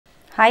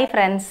Hi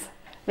friends,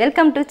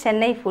 welcome to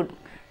Chennai food.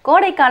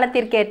 கோடை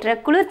காலத்திற்கேற்ற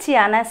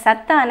குளிர்ச்சியான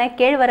சத்தான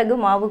கேழ்வரகு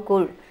மாவு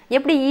கூழ்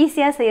எப்படி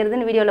ஈஸியா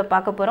செய்யறதுன்னு வீடியோல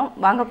பார்க்க போறோம்.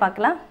 வாங்க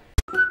பார்க்கலாம்.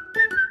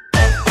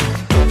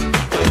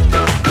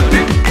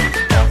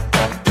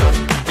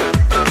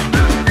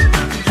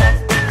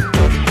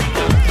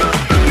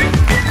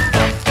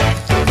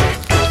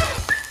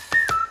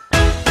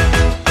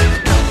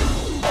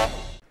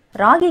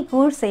 ராகி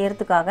கூழ்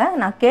செய்யறதுக்காக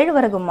நான்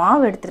கேழ்வரகு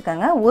மாவு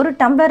எடுத்துர்க்கேங்க. 1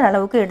 டம்ளர்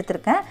அளவுக்கு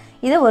எடுத்துர்க்கேன்.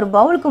 இதை ஒரு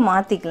பவுலுக்கு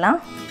மாத்திக்கலாம்.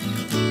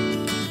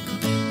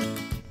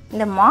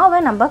 இந்த மாவை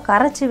நம்ம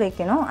கரைச்சி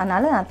வைக்கணும்.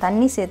 அதனால நான்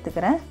தண்ணி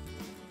சேர்த்துக்கிறேன்.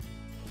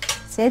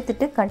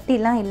 சேர்த்துட்டு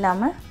கட்டிலாம்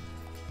இல்லாம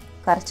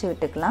கரைச்சி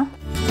விட்டுக்கலாம்.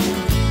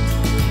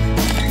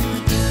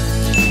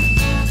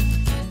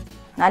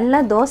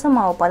 நல்லா தோசை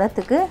மாவு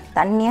பதத்துக்கு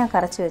தண்ணியா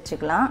கரைச்சி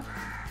வச்சுக்கலாம்.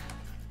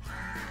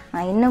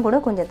 நான் இன்னும் கூட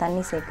கொஞ்சம்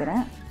தண்ணி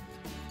சேர்க்கிறேன்.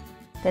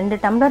 2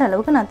 டம்ளர்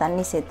அளவுக்கு நான்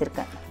தண்ணி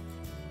சேர்த்திருக்கேன்.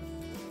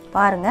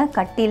 பாருங்க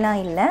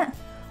கட்டிலாம் இல்லை,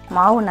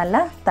 மாவு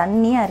நல்லா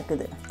தண்ணியாக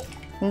இருக்குது.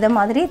 இந்த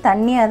மாதிரி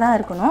தண்ணியாக தான்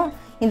இருக்கணும்.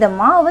 இந்த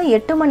மாவை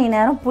 8 மணி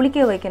நேரம் புளிக்க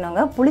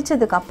வைக்கணுங்க.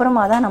 புளிச்சதுக்கு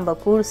அப்புறமா தான் நம்ம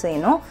கூழ்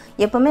செய்யணும்.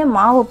 எப்போவுமே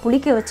மாவை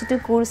புளிக்க வச்சுட்டு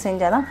கூழ்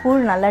செஞ்சால் தான்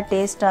கூழ் நல்லா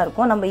டேஸ்ட்டாக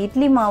இருக்கும். நம்ம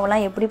இட்லி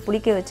மாவெல்லாம் எப்படி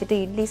புளிக்க வச்சுட்டு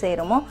இட்லி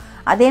செய்கிறோமோ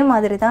அதே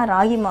மாதிரி தான்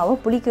ராகி மாவை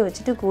புளிக்க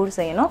வச்சுட்டு கூழ்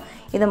செய்யணும்.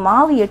 இந்த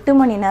மாவு 8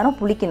 மணி நேரம்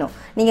புளிக்கணும்.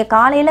 நீங்கள்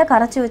காலையில்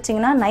கரைச்சி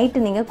வச்சிங்கன்னா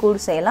நைட்டு நீங்கள்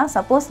கூழ் செய்யலாம்.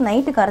 சப்போஸ்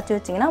நைட்டு கரைச்சி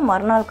வச்சிங்கன்னா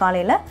மறுநாள்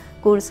காலையில்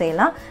கூழ்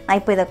செய்யலாம். நான்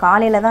இப்போ இதை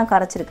காலையில் தான்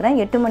கரைச்சிருக்கிறேன்.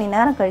 8 மணி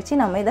நேரம்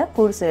கழித்து நம்ம இதை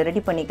கூழ்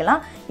ரெடி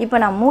பண்ணிக்கலாம். இப்போ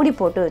நான் மூடி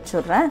போட்டு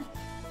வச்சுட்றேன்.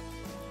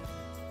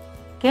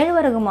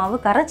 கேழ்வரகு மாவு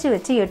கரைச்சி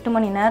வச்சு 8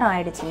 மணி நேரம்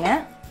ஆயிடுச்சுங்க.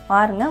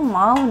 பாருங்கள்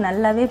மாவு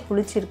நல்லாவே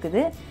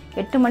புளிச்சிருக்குது.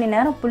 8 மணி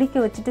நேரம் புளிக்க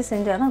வச்சுட்டு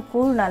செஞ்சால் தான்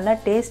கூழ் நல்லா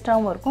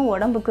டேஸ்ட்டாகவும் இருக்கும்,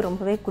 உடம்புக்கு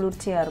ரொம்பவே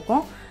குளிர்ச்சியாக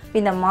இருக்கும்.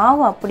 இந்த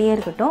மாவு அப்படியே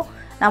இருக்கட்டும்.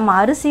 நம்ம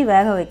அரிசி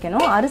வேக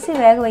வைக்கணும். அரிசி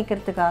வேக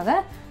வைக்கிறதுக்காக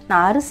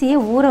நான் அரிசியை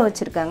ஊற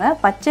வச்சுருக்கேங்க.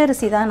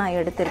 பச்சரிசி தான் நான்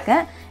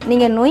எடுத்திருக்கேன்.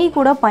 நீங்கள் நொய்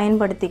கூட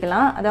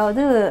பயன்படுத்திக்கலாம்.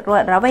 அதாவது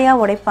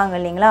ரவையாக உடைப்பாங்க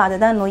இல்லைங்களா,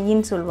 அதுதான்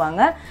நொய்யின்னு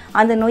சொல்லுவாங்க.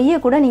 அந்த நொய்யை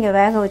கூட நீங்கள்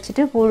வேக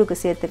வச்சுட்டு கூழுக்கு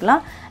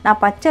சேர்த்துக்கலாம். நான்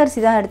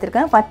பச்சரிசி தான்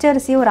எடுத்திருக்கேன்.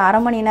 பச்சரிசியை ஒரு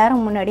அரை மணி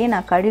நேரம் முன்னாடியே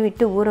நான்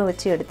கழுவிட்டு ஊற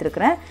வச்சு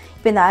எடுத்துருக்கிறேன்.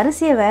 இப்போ இந்த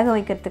அரிசியை வேக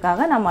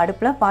வைக்கிறதுக்காக நம்ம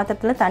அடுப்பில்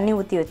பாத்திரத்தில் தண்ணி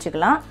ஊற்றி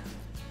வச்சுக்கலாம்.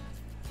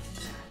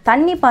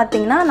 தண்ணி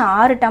பார்த்திங்கன்னா நான்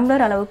 6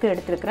 டம்ளர் அளவுக்கு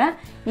எடுத்துருக்கிறேன்.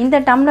 இந்த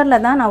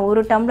டம்ளரில் தான் நான்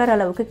 1 டம்ளர்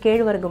அளவுக்கு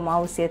கேழ்வரகு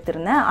மாவு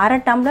சேர்த்துருந்தேன். அரை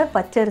டம்ளர்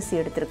பச்சரிசி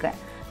எடுத்துருக்கிறேன்.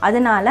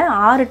 அதனால்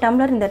 6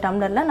 டம்ளர் இந்த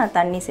டம்ளரில் நான்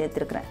தண்ணி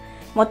சேர்த்துருக்கிறேன்.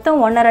 மொத்தம்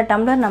 1.5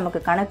 டம்ளர் நமக்கு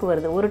கணக்கு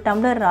வருது. 1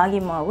 டம்ளர்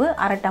ராகி மாவு,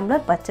 அரை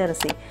டம்ளர்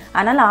பச்சரிசி,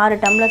 அதனால் 6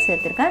 டம்ளர்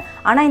சேர்த்துருக்கேன்.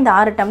 ஆனால் இந்த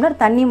 6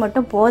 டம்ளர் தண்ணி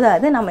மட்டும்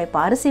போதாது. நம்ம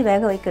இப்போ அரிசி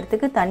வேக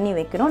வைக்கிறதுக்கு தண்ணி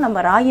வைக்கிறோம்.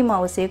 நம்ம ராகி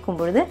மாவு சேர்க்கும்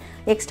பொழுது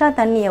எக்ஸ்ட்ரா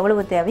தண்ணி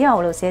எவ்வளவு தேவையோ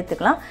அவ்வளோ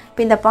சேர்த்துக்கலாம்.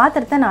 இப்போ இந்த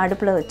பாத்திரத்தை நான்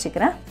அடுப்பில்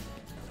வச்சுக்கிறேன்.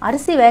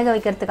 அரிசி வேக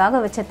வைக்கிறதுக்காக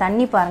வச்ச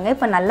தண்ணி பாருங்கள்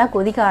இப்போ நல்லா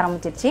கொதிக்க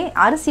ஆரம்பிச்சிருச்சு.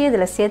 அரிசியை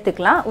இதில்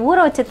சேர்த்துக்கலாம். ஊற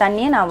வச்ச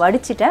தண்ணியை நான்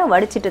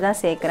வடிச்சிட்டு தான்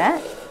சேர்க்குறேன்.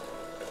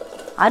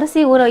 அரிசி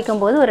ஊற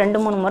வைக்கும்போது ஒரு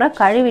 2-3 முறை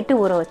கழுவிட்டு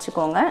ஊற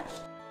வச்சுக்கோங்க.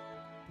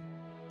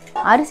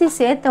 அரிசி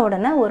சேர்த்த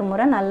உடனே ஒரு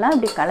முறை நல்லா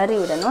இப்படி கிளறி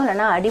விடணும்,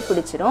 இல்லைனா அடி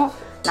பிடிச்சிடும்.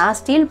 நான்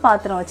ஸ்டீல்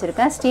பாத்திரம்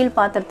வச்சுருக்கேன். ஸ்டீல்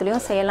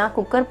பாத்திரத்துலேயும் செய்யலாம்,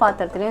 குக்கர்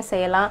பாத்திரத்துலேயும்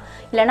செய்யலாம்,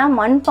 இல்லைனா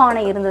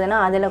மண்பானை இருந்ததுன்னா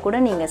அதில் கூட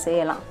நீங்கள்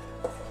செய்யலாம்.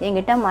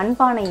 என்கிட்ட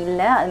மண்பானை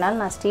இல்லை, அதனால்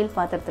நான் ஸ்டீல்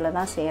பாத்திரத்தில்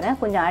தான் செய்கிறேன்.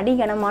 கொஞ்சம்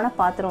அடிகனமான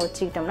பாத்திரம்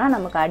வச்சுக்கிட்டோம்னா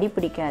நமக்கு அடி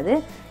பிடிக்காது.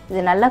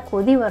 இது நல்லா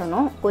கொதி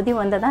வரணும். கொதி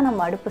வந்தால் தான்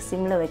நம்ம அடுப்பு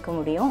சிம்மில் வைக்க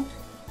முடியும்.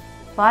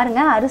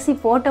 பாருங்கள் அரிசி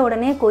போட்ட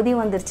உடனே கொதி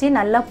வந்துருச்சு,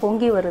 நல்லா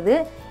பொங்கி வருது.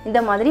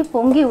 இந்த மாதிரி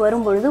பொங்கி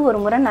வரும்பொழுது ஒரு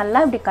முறை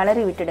நல்லா இப்படி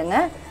கிளறி விட்டுடுங்க.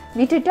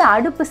 விட்டுட்டு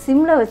அடுப்பு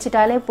சிம்மில்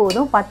வச்சுட்டாலே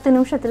போதும். 10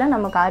 நிமிஷத்தில்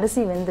நமக்கு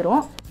அரிசி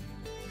வெந்துடும்.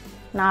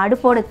 நான்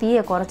அடுப்போட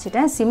தீயை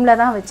குறைச்சிட்டேன், சிம்மில்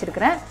தான்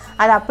வச்சுருக்கிறேன்.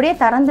 அதை அப்படியே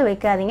திறந்து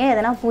வைக்காதீங்க,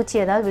 எதனா பூச்சி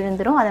ஏதாவது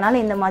விழுந்துடும். அதனால்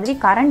இந்த மாதிரி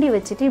கரண்டி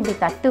வச்சுட்டு இப்படி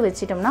தட்டு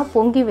வச்சிட்டோம்னா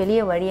பொங்கி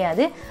வெளியே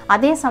வழியாது.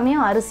 அதே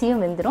சமயம்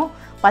அரிசியும் வெந்துடும்.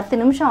 10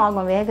 நிமிஷம்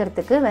ஆகும்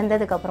வேகிறதுக்கு.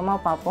 வெந்ததுக்கப்புறமா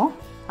பார்ப்போம்.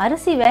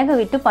 அரிசி வேக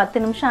விட்டு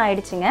 10 நிமிஷம்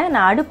ஆயிடுச்சுங்க.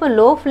 நான் அடுப்பு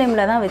லோ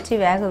ஃப்ளேமில் தான் வச்சு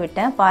வேக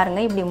விட்டேன்.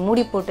 பாருங்கள் இப்படி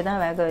மூடி போட்டு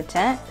தான் வேக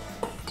வச்சேன்.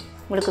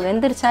 உங்களுக்கு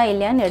வெந்துருச்சா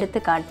இல்லையான்னு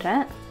எடுத்து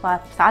காட்டுறேன்.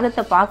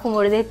 சாதத்தை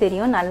பார்க்கும்பொழுதே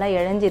தெரியும் நல்லா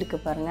இழஞ்சிருக்கு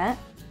பாருங்கள்.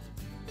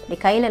 இப்படி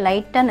கையில்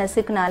லைட்டாக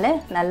நெசுக்குனாலே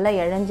நல்லா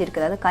இழஞ்சிருக்கு.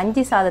 அதாவது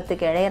கஞ்சி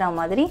சாதத்துக்கு இழையிற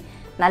மாதிரி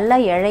நல்லா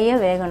இழைய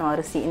வேகணும்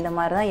அரிசி. இந்த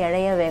மாதிரி தான்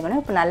இழைய வேகணும்.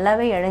 இப்போ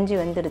நல்லாவே இழஞ்சி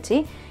வந்துடுச்சு.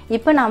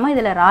 இப்போ நாம்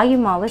இதில் ராகி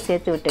மாவை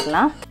சேர்த்து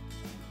விட்டுக்கலாம்.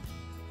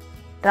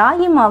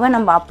 ராகி மாவை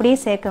நம்ம அப்படியே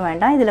சேர்க்க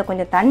வேண்டாம். இதில்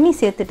கொஞ்சம் தண்ணி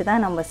சேர்த்துட்டு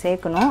தான் நம்ம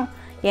சேர்க்கணும்.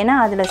 ஏன்னா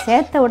அதில்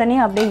சேர்த்த உடனே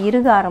அப்படியே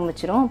இறுக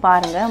ஆரம்பிச்சிடும்.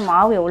 பாருங்கள்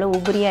மாவு எவ்வளோ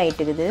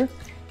உபரியாகிட்டுக்குது.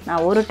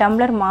 நான் 1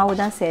 டம்ளர் மாவு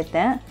தான்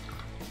சேர்த்தேன்.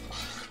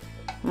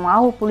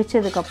 மாவு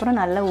புளிச்சதுக்கப்புறம்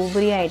நல்லா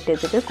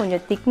உபரியாகிட்டு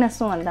கொஞ்சம்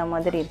திக்னஸும் வந்த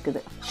மாதிரி இருக்குது.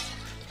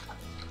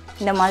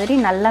 இந்த மாதிரி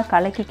நல்லா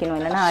கலக்கிக்கணும்,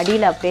 இல்லைன்னா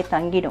அடியில் அப்படியே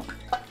தங்கிடும்.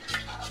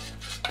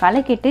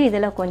 கலக்கிட்டு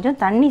இதில் கொஞ்சம்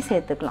தண்ணி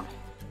சேர்த்துக்கலாம்.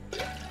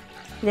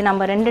 இது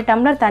நம்ம 2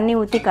 டம்ளர் தண்ணி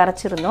ஊற்றி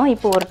கரைச்சிருந்தோம்.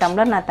 இப்போ 1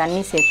 டம்ளர் நான்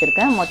தண்ணி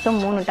சேர்த்துருக்கேன். மொத்தம்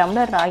 3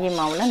 டம்ளர் ராகி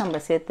மாவில்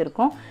நம்ம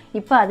சேர்த்துருக்கோம்.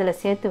 இப்போ அதில்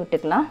சேர்த்து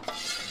விட்டுக்கலாம்.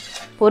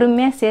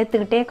 பொறுமையாக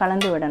சேர்த்துக்கிட்டே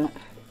கலந்து விடணும்.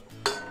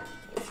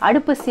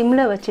 அடுப்பு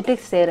சிம்மில் வச்சுட்டு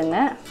சேருங்க.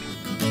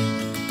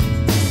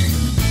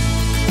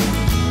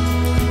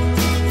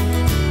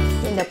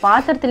 இந்த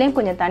பாத்திரத்துலயும்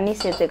கொஞ்சம் தண்ணி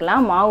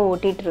சேர்த்துக்கலாம். மாவு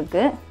ஒட்டிட்டு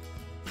இருக்கு.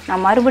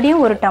 நான்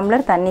மறுபடியும் 1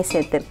 டம்ளர் தண்ணி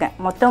சேர்த்துருக்கேன்.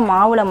 மொத்தம்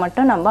மாவில்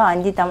மட்டும் நம்ம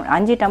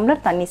 5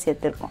 டம்ளர் தண்ணி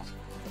சேர்த்துருக்கோம்.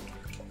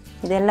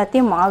 இது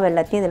எல்லாத்தையும் மாவு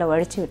எல்லாத்தையும் இதில்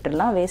வடித்து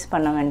விட்டுடலாம், வேஸ்ட்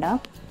பண்ண வேண்டாம்.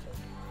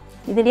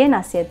 இதிலே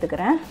நான்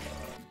சேர்த்துக்கிறேன்.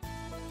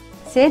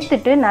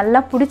 சேர்த்துட்டு நல்லா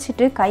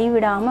பிடிச்சிட்டு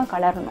கைவிடாமல்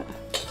கலரணும்.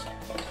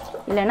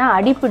 இல்லைனா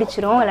அடி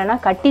பிடிச்சிரும், இல்லைனா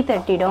கட்டி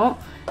தட்டிடும்.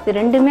 இது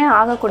ரெண்டுமே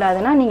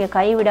ஆகக்கூடாதுன்னா நீங்கள்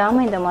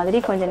கைவிடாமல் இந்த மாதிரி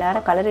கொஞ்சம்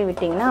நேரம் கலரி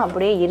விட்டிங்கன்னா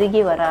அப்படியே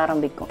இறுகி வர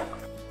ஆரம்பிக்கும்.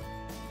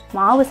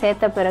 மாவு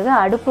சேர்த்த பிறகு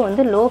அடுப்பு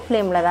வந்து லோ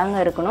ஃப்ளேமில் தாங்க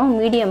இருக்கணும்,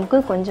 மீடியமுக்கு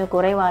கொஞ்சம்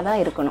குறைவாக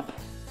தான் இருக்கணும்.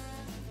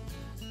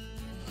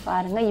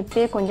 பாருங்கள்,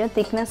 இப்போயே கொஞ்சம்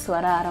திக்னஸ்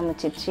வர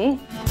ஆரம்பிச்சிருச்சு.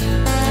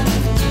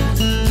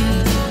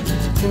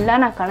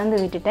 ஃபுல்லாக நான் கலந்து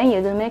விட்டுட்டேன்,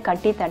 எதுவுமே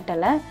கட்டி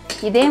தட்டலை.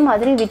 இதே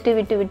மாதிரி விட்டு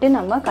விட்டு விட்டு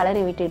நம்ம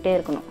கலரி விட்டுக்கிட்டே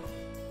இருக்கணும்.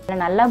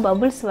 இதில் நல்லா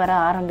பபுள்ஸ் வர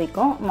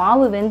ஆரம்பிக்கும்.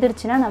 மாவு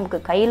வெந்துருச்சுன்னா நமக்கு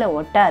கையில்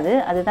ஒட்டாது,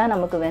 அதுதான்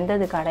நமக்கு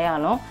வெந்ததுக்கு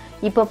அடையாளம்.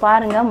 இப்போ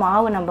பாருங்கள்,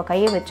 மாவு நம்ம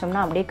கையை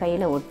வச்சோம்னா அப்படியே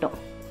கையில் ஒட்டும்.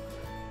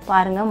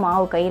 பாருங்கள்,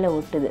 மாவு கையில்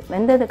ஒட்டுது.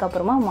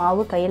 வெந்ததுக்கப்புறமா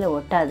மாவு கையில்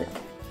ஒட்டாது.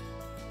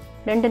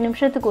 2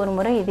 நிமிஷத்துக்கு ஒரு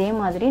முறை இதே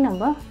மாதிரி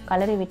நம்ம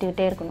கலரி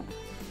விட்டுக்கிட்டே இருக்கணும்.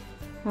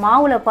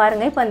 மாவில்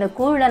பாருங்கள், இப்போ அந்த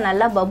கூழில்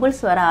நல்லா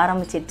பபுள்ஸ் வர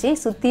ஆரம்பிச்சிருச்சு.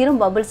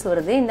 சுற்றிலும் பபுள்ஸ்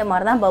வருது. இந்த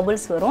மாதிரி தான்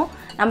பபுள்ஸ் வரும்.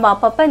 நம்ம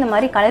அப்பப்போ இந்த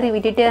மாதிரி கலரி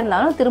விட்டுகிட்டே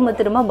இருந்தாலும் திரும்ப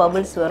திரும்ப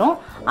பபுள்ஸ் வரும்.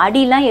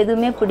 அடிலாம்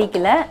எதுவுமே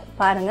பிடிக்கல.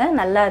 பாருங்கள்,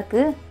 நல்லா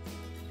இருக்குது.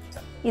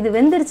 இது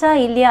வெந்துருச்சா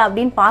இல்லையா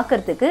அப்படின்னு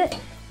பார்க்குறதுக்கு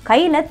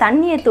கையில்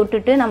தண்ணியை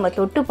தொட்டுட்டு நம்ம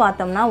தொட்டு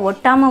பார்த்தோம்னா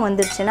ஒட்டாமல்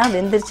வந்துருச்சுன்னா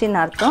வெந்துருச்சுன்னு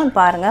அர்த்தம்.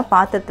 பாருங்கள்,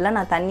 பாத்திரத்தில்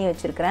நான் தண்ணி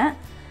வச்சுருக்கிறேன்.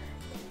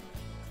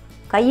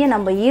 கையை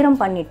நம்ம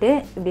ஈரம் பண்ணிவிட்டு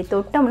இப்படி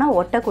தொட்டோம்னா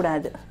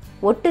ஒட்டக்கூடாது.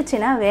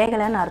 ஒட்டுச்சுன்னா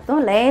வேகலைன்னு அர்த்தம்.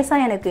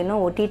 லேசாக எனக்கு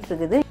இன்னும் ஒட்டிகிட்டு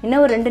இருக்குது.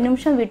 இன்னும் ஒரு 2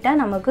 நிமிஷம் விட்டால்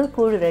நமக்கு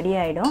கூழ் ரெடி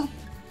ஆகிடும்.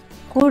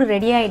 கூழ்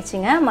ரெடி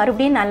ஆகிடுச்சிங்க.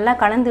 மறுபடியும் நல்லா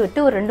கலந்து விட்டு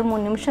ஒரு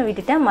 2-3 நிமிஷம்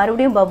விட்டுட்டேன்.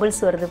 மறுபடியும்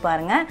பபுள்ஸ் வருது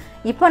பாருங்கள்.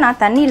 இப்போ நான்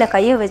தண்ணியில்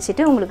கையை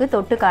வச்சுட்டு உங்களுக்கு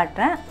தொட்டு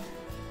காட்டுறேன்.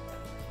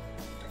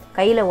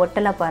 கையில்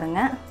ஒட்டலை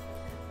பாருங்கள்.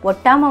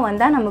 ஒட்டாமல்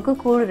வந்தால் நமக்கு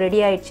கூழ் ரெடி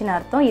ஆகிடுச்சின்னு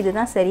அர்த்தம்.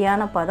 இதுதான்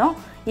சரியான பதம்.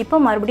 இப்போ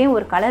மறுபடியும்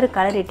ஒரு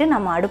கலரிட்டு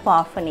நம்ம அடுப்பை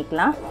ஆஃப்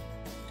பண்ணிக்கலாம்.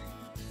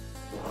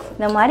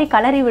 இந்த மாதிரி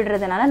கலரி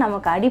விடுறதுனால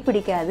நமக்கு அடி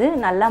பிடிக்காது,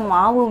 நல்லா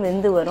மாவும்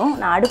வெந்து வரும்.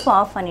 நான் அடுப்பை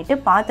ஆஃப் பண்ணிவிட்டு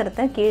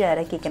பாத்திரத்தை கீழே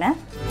இறக்கிக்கிறேன்.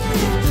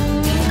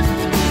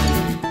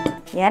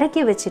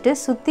 இறக்கி வச்சுட்டு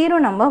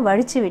சுற்றிலும் நம்ம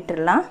வடித்து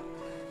விட்டுடலாம்.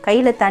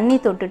 கையில் தண்ணி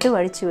தொட்டுட்டு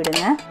வடித்து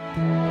விடுங்க.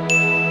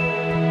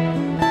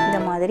 இந்த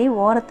மாதிரி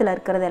ஓரத்தில்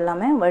இருக்கிறது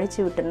எல்லாமே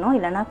வடித்து விட்டுடணும்,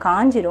 இல்லைன்னா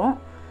காஞ்சிடும்.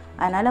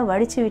 அதனால்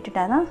வடித்து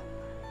விட்டுட்டா தான்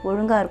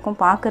ஒழுங்காக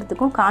இருக்கும்,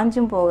 பார்க்குறதுக்கும்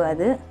காஞ்சும்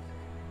போகாது.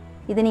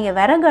 இது நீங்கள்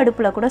விறகு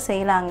அடுப்பில் கூட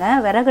செய்யலாங்க.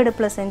 விறகு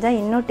அடுப்பில் செஞ்சால்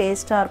இன்னும்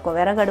டேஸ்ட்டாக இருக்கும்.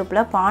 விறகு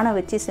அடுப்பில் பானை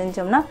வச்சு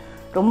செஞ்சோம்னா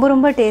ரொம்ப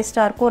ரொம்ப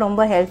டேஸ்ட்டாக இருக்கும்,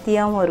 ரொம்ப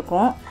ஹெல்த்தியாகவும்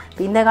இருக்கும்.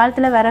 இந்த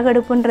காலத்தில் விறகு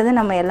அடுப்புன்றது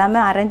நம்ம எல்லாமே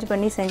அரேஞ்ச்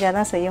பண்ணி செஞ்சால்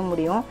தான் செய்ய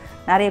முடியும்.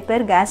 நிறைய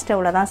பேர் கேஸ்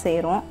ஸ்டவ்வில் தான்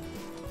செய்கிறோம்.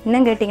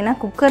 இன்னும் கேட்டிங்கன்னா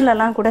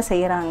குக்கர்லலாம் கூட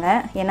செய்கிறாங்க.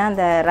 ஏன்னா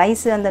அந்த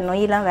ரைஸு அந்த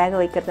நொய்யெலாம் வேக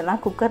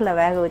வைக்கிறதெல்லாம் குக்கரில்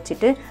வேக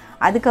வச்சுட்டு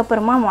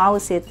அதுக்கப்புறமா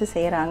மாவு சேர்த்து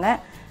செய்கிறாங்க.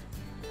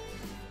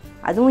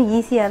 அதுவும்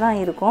ஈஸியாக தான்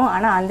இருக்கும்.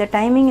 ஆனால் அந்த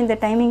டைமிங் இந்த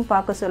டைமிங்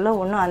பார்க்க சொல்ல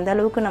ஒன்றும்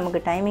அந்தளவுக்கு நமக்கு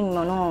டைமிங்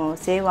ஒன்றும்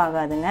சேவ்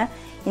ஆகாதுங்க.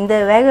 இந்த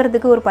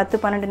வேகிறதுக்கு ஒரு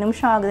 10-12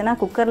 நிமிஷம் ஆகுதுன்னா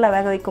குக்கரில்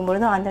வேக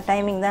வைக்கும்பொழுதும் அந்த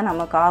டைமிங் தான்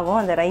நமக்கு ஆகும்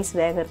அந்த ரைஸ்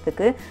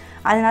வேகிறதுக்கு.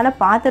 அதனால்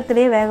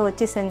பாத்திரத்துலேயே வேக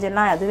வச்சு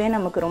செஞ்சிடலாம், அதுவே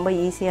நமக்கு ரொம்ப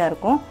ஈஸியாக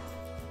இருக்கும்.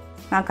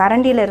 நான்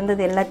கரண்டியில்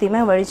இருந்தது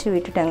எல்லாத்தையுமே வழித்து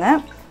விட்டுட்டேங்க.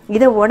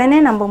 இதை உடனே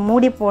நம்ம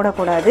மூடி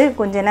போடக்கூடாது.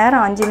 கொஞ்ச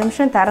நேரம் 5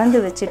 நிமிஷம் திறந்து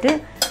வச்சுட்டு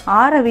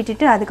ஆற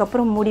விட்டுட்டு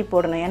அதுக்கப்புறம் மூடி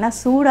போடணும். ஏன்னா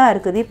சூடாக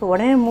இருக்குது. இப்போ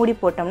உடனே மூடி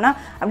போட்டோம்னா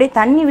அப்படியே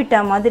தண்ணி விட்ட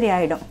மாதிரி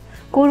ஆகிடும்.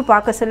 கூழ்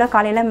பார்க்க சொல்ல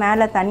காலையில்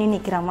மேலே தண்ணி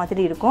நிற்கிற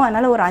மாதிரி இருக்கும்.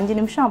 அதனால் ஒரு 5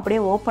 நிமிஷம்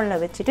அப்படியே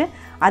ஓப்பனில் வச்சுட்டு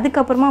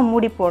அதுக்கப்புறமா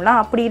மூடி போடலாம்.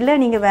 அப்படி இல்லை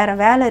நீங்கள் வேறு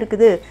வேலை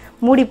இருக்குது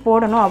மூடி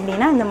போடணும்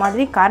அப்படின்னா இந்த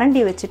மாதிரி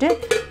கரண்டி வச்சுட்டு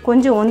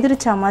கொஞ்சம்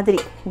ஒந்திரிச்சா மாதிரி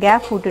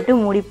கேப் விட்டுட்டு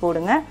மூடி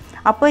போடுங்க.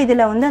 அப்போ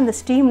இதில் வந்து அந்த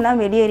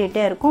ஸ்டீம்லாம்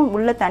வெளியேறிட்டே இருக்கும்,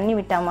 உள்ளே தண்ணி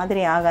விட்ட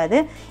மாதிரி ஆகாது.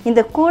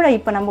 இந்த கூழை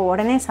இப்போ நம்ம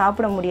உடனே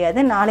சாப்பிட முடியாது,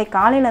 நாளை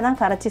காலையில் தான்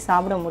கரைச்சி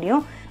சாப்பிட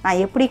முடியும்.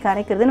 நான் எப்படி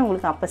கரைக்கிறதுன்னு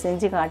உங்களுக்கு அப்போ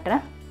செஞ்சு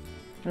காட்டுறேன்.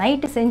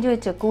 நைட்டு செஞ்சு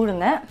வச்ச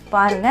கூழுங்க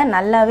பாருங்கள்,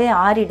 நல்லாவே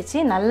ஆறிடுச்சு,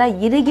 நல்லா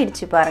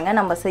இறுகிடுச்சு பாருங்கள்.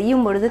 நம்ம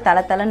செய்யும் பொழுது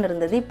தளன்னு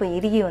இருந்தது, இப்போ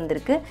இறுகி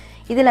வந்திருக்கு.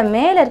 இதில்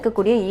மேலே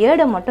இருக்கக்கூடிய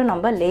ஏடை மட்டும்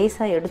நம்ம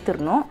லேசாக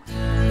எடுத்துடணும்.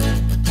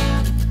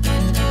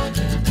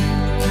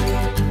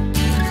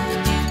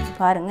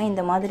 பாருங்கள்,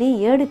 இந்த மாதிரி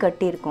ஏடு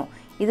கட்டியிருக்கும்.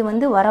 இது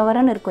வந்து வர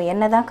வரன்னு இருக்கும்,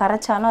 என்ன தான்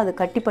கரைச்சாலும் அது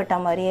கட்டிப்பட்ட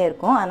மாதிரியே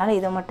இருக்கும். அதனால்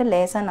இதை மட்டும்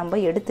லேசாக நம்ம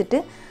எடுத்துட்டு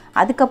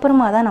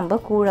அதுக்கப்புறமா தான் நம்ம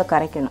கூழை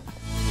கரைக்கணும்.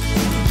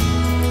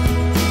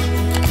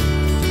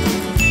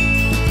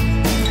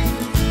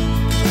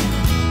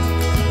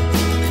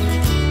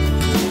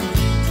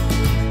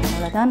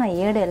 அவ்வளோதான், நான்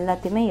ஏடு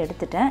எல்லாத்தையுமே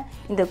எடுத்துட்டேன்.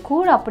 இந்த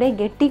கூழ் அப்படியே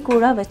கெட்டி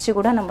கூழாக வச்சு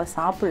கூட நம்ம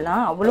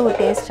சாப்பிட்லாம், அவ்வளோ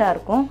டேஸ்ட்டாக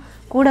இருக்கும்.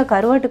 கூட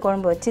கருவாட்டு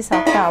குழம்பு வச்சு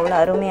சாப்பிட்டா அவ்வளோ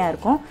அருமையாக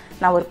இருக்கும்.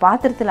 நான் ஒரு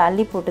பாத்திரத்தில்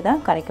அள்ளி போட்டு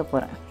தான் கரைக்க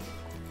போகிறேன்.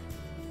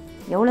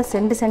 எவ்வளோ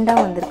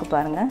செண்டாக வந்திருக்கு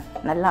பாருங்கள்,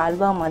 நல்லா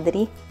அல்வா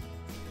மாதிரி.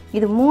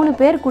 இது 3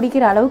 பேர்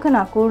குடிக்கிற அளவுக்கு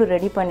நான் கூழ்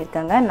ரெடி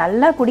பண்ணியிருக்கேங்க.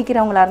 நல்லா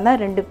குடிக்கிறவங்களா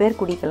இருந்தால் 2 பேர்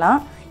குடிக்கலாம்,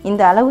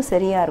 இந்த அளவு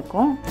சரியாக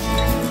இருக்கும்.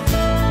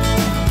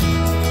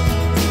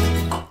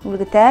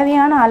 உங்களுக்கு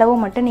தேவையான அளவு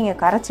மட்டும் நீங்கள்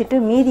கரைச்சிட்டு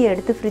மீதியை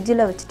எடுத்து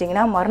ஃப்ரிட்ஜில்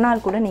வச்சுட்டிங்கன்னா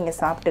மறுநாள் கூட நீங்கள்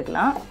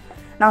சாப்பிட்டுக்கலாம்.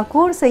 நான்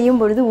கூழ் செய்யும்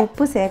பொழுது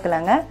உப்பு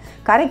சேர்க்கலங்க.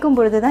 கரைக்கும்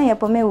பொழுது தான்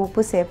எப்போவுமே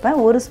உப்பு சேர்ப்பேன்.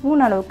 1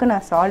 ஸ்பூன் அளவுக்கு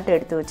நான் சால்ட்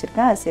எடுத்து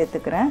வச்சுருக்கேன், அது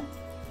சேர்த்துக்கிறேன்.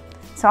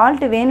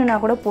 சால்ட்டு வேணும்னா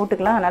கூட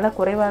போட்டுக்கலாம், அதனால்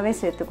குறைவாகவே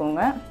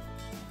சேர்த்துக்கோங்க.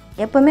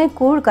 எப்போவுமே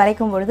கூழ்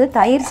கரைக்கும் பொழுது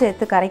தயிர்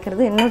சேர்த்து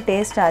கரைக்கிறது இன்னும்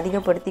டேஸ்ட்டை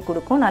அதிகப்படுத்தி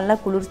கொடுக்கும், நல்லா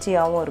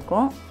குளிர்ச்சியாகவும்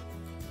இருக்கும்.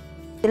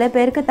 சில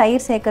பேருக்கு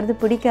தயிர் சேர்க்கறது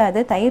பிடிக்காது.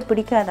 தயிர்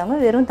பிடிக்காதவங்க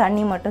வெறும்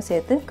தண்ணி மட்டும்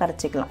சேர்த்து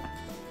கரைச்சிக்கலாம்.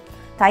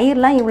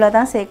 தயிர்லாம் இவ்வளோ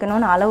தான்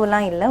சேர்க்கணும்னு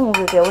அளவுலாம் இல்லை,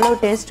 உங்களுக்கு எவ்வளோ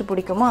டேஸ்ட்டு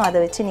பிடிக்குமோ அதை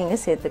வச்சு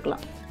நீங்கள்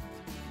சேர்த்துக்கலாம்.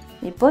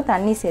 இப்போது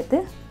தண்ணி சேர்த்து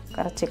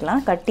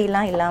கரைச்சிக்கலாம்.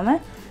 கட்டிலாம்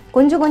இல்லாமல்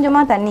கொஞ்சம்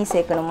கொஞ்சமாக தண்ணி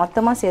சேர்க்கணும்,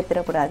 மொத்தமாக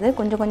சேர்த்துடக்கூடாது.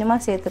 கொஞ்சம்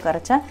கொஞ்சமாக சேர்த்து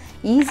கரைச்சா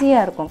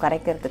ஈஸியாக இருக்கும்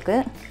கரைக்கிறதுக்கு.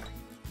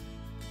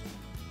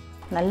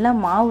 நல்லா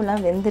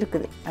மாவுலாம்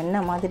வெந்திருக்குது,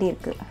 எண்ணெய் மாதிரி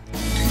இருக்குது.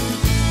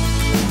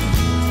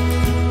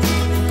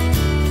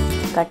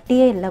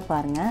 கட்டியே இல்லை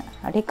பாருங்கள்,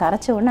 அப்படியே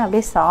கரைச்ச உடனே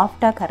அப்படியே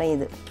சாஃப்டாக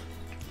கரையுது.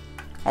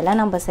 எல்லாம்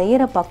நம்ம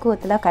செய்கிற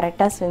பக்குவத்தில்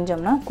கரெக்டாக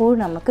செஞ்சோம்னா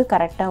கூழ் நமக்கு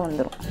கரெக்டாக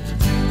வந்துடும்.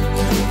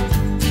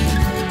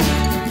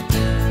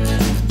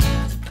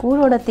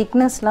 கூழோட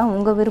திக்னஸ்லாம்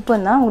உங்கள்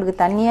விருப்பம் தான். உங்களுக்கு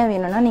தண்ணியாக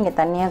வேணும்னா நீங்கள்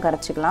தண்ணியாக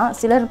கரைச்சிக்கலாம்.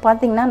 சிலர்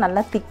பார்த்திங்கன்னா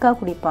நல்லா திக்காக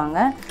குடிப்பாங்க.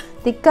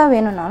 திக்காக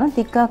வேணும்னாலும்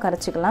திக்காக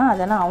கரைச்சிக்கலாம்,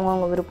 அதெல்லாம்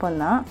அவங்கவுங்க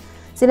விருப்பம்தான்.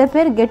 சில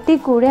பேர் கெட்டி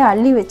கூழே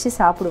அள்ளி வச்சு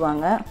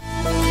சாப்பிடுவாங்க.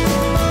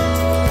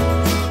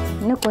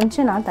 இன்னும்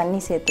கொஞ்சம் நான்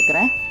தண்ணி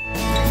சேர்த்துக்கிறேன்.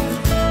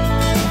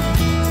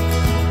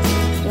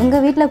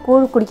 எங்கள் வீட்டில்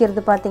கூழ்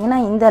குடிக்கிறது பார்த்திங்கன்னா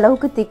இந்த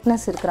அளவுக்கு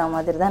திக்னஸ் இருக்கிற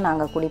மாதிரி தான்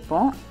நாங்கள்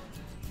குடிப்போம்.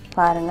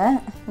 பாருங்கள்,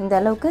 இந்த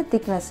அளவுக்கு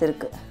திக்னஸ்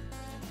இருக்குது.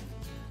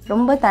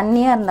 ரொம்ப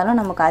தண்ணியாக இருந்தாலும்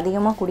நமக்கு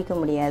அதிகமாக குடிக்க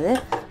முடியாது,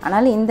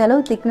 அதனால் இந்த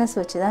அளவு திக்னஸ்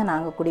வச்சு தான்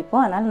நாங்கள்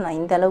குடிப்போம். அதனால் நான்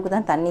இந்த அளவுக்கு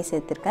தான் தண்ணி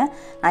சேர்த்துருக்கேன்.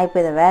 நான் இப்போ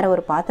இதை வேறு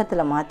ஒரு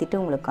பாத்திரத்தில் மாற்றிட்டு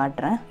உங்களுக்கு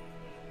காட்டுறேன்.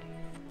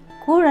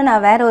 கூழை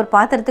நான் வேறு ஒரு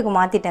பாத்திரத்துக்கு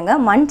மாற்றிட்டேங்க.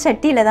 மண்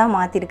சட்டியில் தான்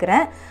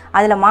மாற்றிருக்கிறேன்.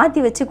 அதில்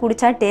மாற்றி வச்சு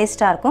குடித்தா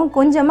டேஸ்ட்டாக இருக்கும்.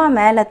 கொஞ்சமாக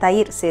மேலே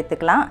தயிர்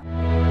சேர்த்துக்கலாம்.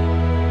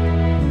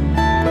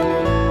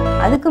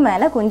 அதுக்கு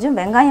மேலே கொஞ்சம்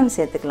வெங்காயம்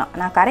சேர்த்துக்கலாம்.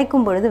 நான்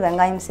கரைக்கும் பொழுது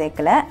வெங்காயம்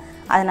சேர்க்கலை,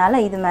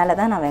 அதனால் இது மேலே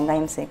தான் நான்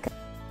வெங்காயம் சேர்க்கிறேன்.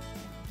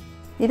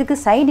 இதுக்கு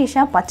சைட்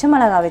டிஷ்ஷாக பச்சை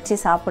மிளகாய் வச்சு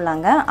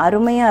சாப்பிட்லாங்க,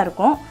 அருமையாக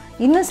இருக்கும்.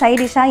 இன்னும்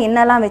சைட் டிஷ்ஷாக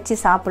என்னெல்லாம் வச்சு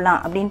சாப்பிட்லாம்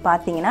அப்படின்னு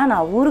பார்த்தீங்கன்னா,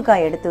 நான்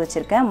ஊறுகாய் எடுத்து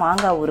வச்சுருக்கேன்,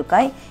 மாங்காய்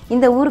ஊறுகாய்.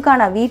 இந்த ஊறுகாய்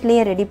நான்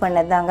வீட்லேயே ரெடி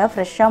பண்ணது தாங்க.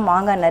 ஃப்ரெஷ்ஷாக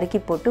மாங்காய் நறுக்கி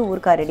போட்டு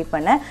ஊறுகாய் ரெடி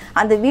பண்ணேன்.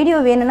 அந்த வீடியோ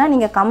வேணும்னா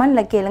நீங்கள்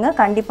கமெண்டில் கேளுங்க,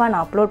 கண்டிப்பாக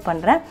நான் அப்லோட்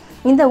பண்ணுறேன்.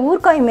 இந்த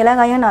ஊறுகாய்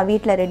மிளகாயும் நான்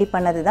வீட்டில் ரெடி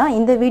பண்ணது தான்.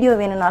 இந்த வீடியோ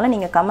வேணும்னாலும்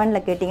நீங்கள்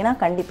கமெண்டில் கேட்டிங்கன்னா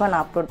கண்டிப்பாக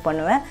நான் அப்லோட்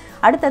பண்ணுவேன்.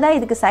 அடுத்ததாக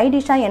இதுக்கு சைட்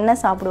டிஷ்ஷாக என்ன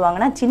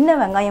சாப்பிடுவாங்கன்னா, சின்ன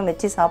வெங்காயம்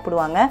வச்சு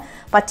சாப்பிடுவாங்க,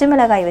 பச்சை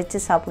மிளகாய் வச்சு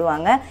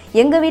சாப்பிடுவாங்க.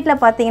 எங்கள்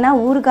வீட்டில் பார்த்தீங்கன்னா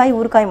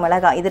ஊறுகாய்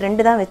மிளகாய் இது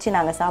 2 தான் வச்சு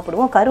நாங்கள்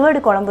சாப்பிடுவோம்.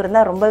 கருவாடு குழம்பு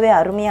இருந்தால் ரொம்பவே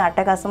அருமையாக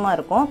அட்டகாசமாக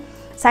இருக்கும்.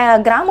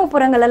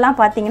 கிராமப்புறங்களெல்லாம்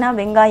பார்த்தீங்கன்னா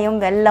வெங்காயம்,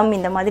 வெல்லம்,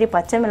 இந்த மாதிரி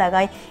பச்சை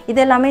மிளகாய்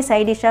இதெல்லாமே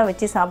சைட் டிஷ்ஷாக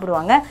வச்சு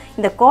சாப்பிடுவாங்க.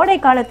 இந்த கோடை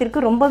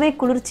காலத்திற்கு ரொம்பவே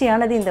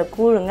குளிர்ச்சியானது இந்த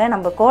கூழுங்க.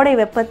 நம்ம கோடை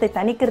வெப்பத்தை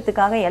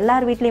தணிக்கிறதுக்காக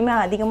எல்லார் வீட்லேயுமே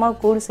அதிகமாக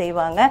கூழ்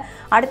செய்வாங்க.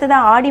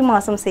 அடுத்ததாக ஆடி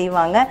மாதம்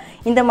செய்வாங்க.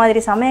 இந்த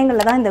மாதிரி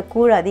சமயங்களில் தான் இந்த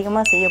கூழ்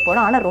அதிகமாக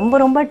செய்யப்படும். ஆனால்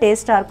ரொம்ப ரொம்ப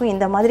டேஸ்ட்டாக இருக்கும்.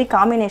 இந்த மாதிரி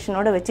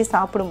காம்பினேஷனோடு வச்சு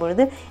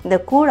சாப்பிடும்பொழுது இந்த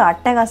கூழ்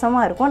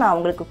அட்டகாசமாக இருக்கும். நான்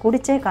உங்களுக்கு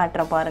குடிச்சே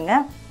காட்டுறேன்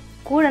பாருங்கள்.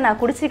 கூழை நான்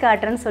குடிச்சு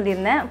காட்டுறேன்னு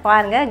சொல்லியிருந்தேன்.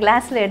 பாருங்கள்,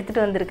 கிளாஸில்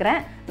எடுத்துகிட்டு வந்திருக்கிறேன்.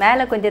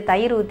 மேலே கொஞ்சம்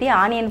தயிர் ஊற்றி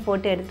ஆனியன்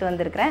போட்டு எடுத்துகிட்டு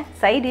வந்திருக்கிறேன்.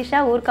 சைட்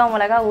டிஷ்ஷாக ஊறுகாய்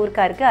மிளகா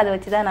ஊறுகாய் இருக்குது, அதை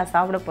வச்சு தான் நான்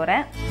சாப்பிட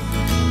போகிறேன்.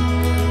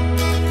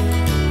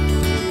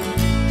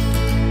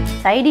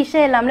 சைட்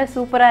டிஷ்ஷே எல்லாமே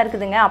சூப்பராக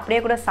இருக்குதுங்க,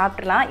 அப்படியே கூட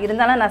சாப்பிட்றலாம்.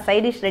 இருந்தாலும் நான்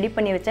சைட் டிஷ் ரெடி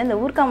பண்ணி வச்சேன். இந்த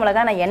ஊறுகாய்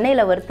மிளகா நான்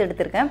எண்ணெயில் வறுத்து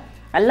எடுத்திருக்கேன்.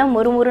 நல்லா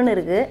முறுமுறுன்னு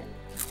இருக்குது.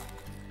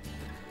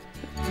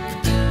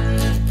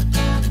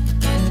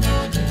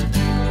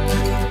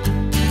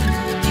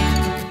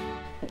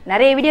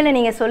 நிறைய வீடியோவில்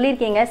நீங்கள்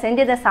சொல்லியிருக்கீங்க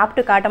செஞ்சதை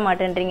சாப்பிட்டு காட்ட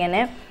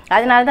மாட்டேன்றீங்கன்னு.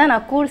 அதனால தான்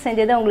நான் கூழ்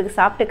செஞ்சதை உங்களுக்கு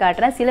சாப்பிட்டு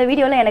காட்டுறேன். சில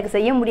வீடியோவில் எனக்கு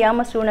செய்ய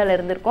முடியாமல் சூழ்நிலை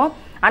இருந்திருக்கும்.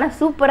 ஆனால்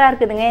சூப்பராக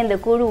இருக்குதுங்க இந்த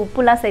கூழ்.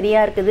 உப்புலாம்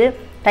சரியாக இருக்குது,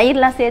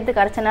 தயிர்லாம் சேர்த்து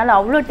கரைச்சனால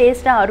அவ்வளோ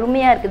டேஸ்ட்டாக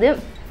அருமையாக இருக்குது.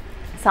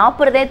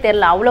 சாப்பிட்றதே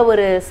தெரில, அவ்வளோ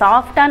ஒரு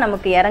சாஃப்டாக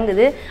நமக்கு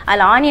இறங்குது.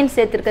 அதில் ஆனியன்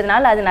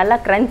சேர்த்துருக்கிறதுனால அது நல்லா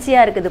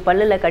க்ரன்ச்சியாக இருக்குது,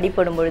 பல்லில்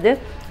கடிப்படும் பொழுது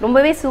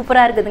ரொம்பவே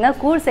சூப்பராக இருக்குதுங்க.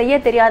 கூழ் செய்ய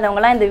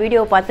தெரியாதவங்களாம் இந்த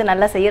வீடியோவை பார்த்து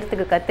நல்லா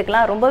செய்யறதுக்கு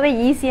கற்றுக்கலாம். ரொம்பவே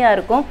ஈஸியாக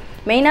இருக்கும்.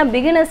 மெயினாக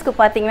பிகினர்ஸ்க்கு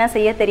பார்த்தீங்கன்னா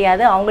செய்ய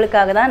தெரியாது,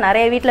 அவங்களுக்காக தான்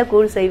நிறைய வீட்டில்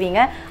கூழ் செய்வீங்க.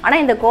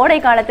 ஆனால் இந்த கோடை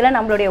காலத்தில்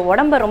நம்மளுடைய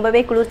உடம்பை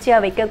ரொம்பவே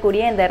குளிர்ச்சியாக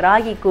வைக்கக்கூடிய இந்த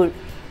ராகி கூழ்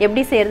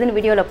எப்படி செய்யறதுன்னு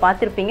வீடியோவில்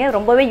பார்த்துருப்பீங்க.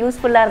 ரொம்பவே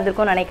யூஸ்ஃபுல்லாக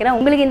இருந்திருக்கும்னு நினைக்கிறேன்.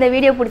 உங்களுக்கு இந்த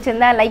வீடியோ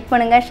பிடிச்சிருந்தா லைக்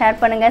பண்ணுங்கள்,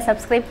 ஷேர் பண்ணுங்கள்,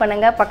 சப்ஸ்கிரைப்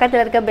பண்ணுங்கள்.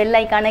 பக்கத்தில் இருக்க பெல்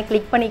ஐக்கானை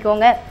கிளிக்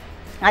பண்ணிக்கோங்க.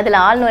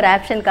 அதில் ஆல்னு ஒரு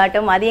ஆப்ஷன்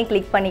காட்டும், அதையும்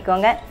கிளிக்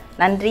பண்ணிக்கோங்க.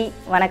 நன்றி,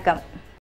 வணக்கம்.